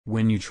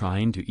When you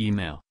trying to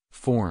email,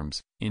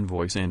 forms,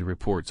 invoice and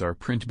reports are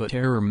print but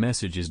error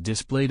messages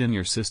displayed in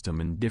your system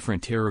in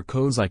different error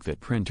codes like that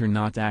printer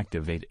not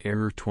activate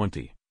error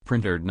 20,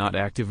 printer not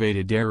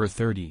activated error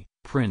 30,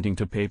 printing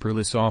to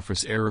paperless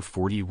office error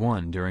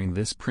 41 during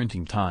this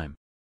printing time.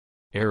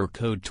 Error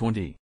code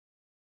 20.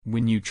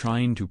 When you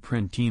trying to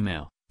print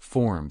email,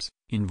 forms,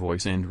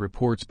 invoice and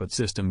reports but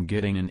system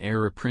getting an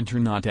error printer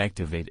not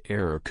activate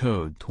error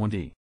code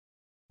 20.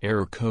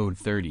 Error code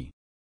 30.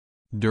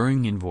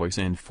 During invoice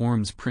and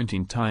forms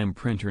printing time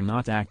printer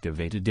not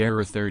activated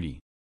error 30.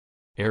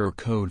 Error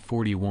code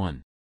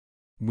 41.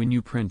 When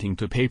you printing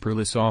to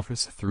paperless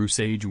office through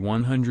Sage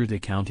 100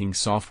 accounting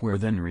software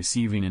then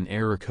receiving an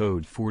error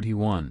code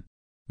 41.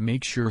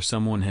 Make sure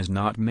someone has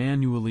not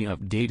manually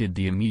updated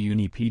the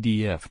Amuni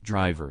PDF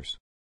drivers.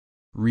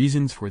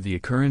 Reasons for the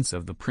occurrence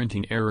of the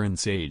printing error in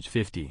Sage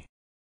 50.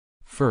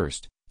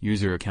 First,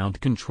 user account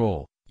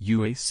control,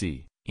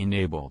 UAC,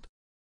 enabled.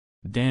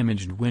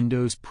 Damaged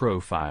Windows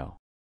profile.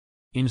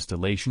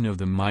 Installation of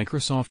the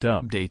Microsoft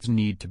updates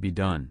need to be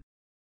done.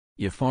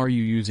 If are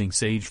you using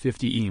Sage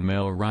 50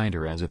 email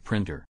writer as a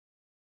printer?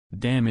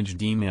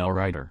 Damaged email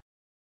writer.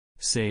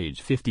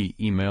 Sage 50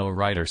 email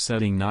writer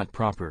setting not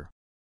proper.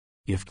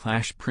 If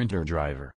Clash printer driver.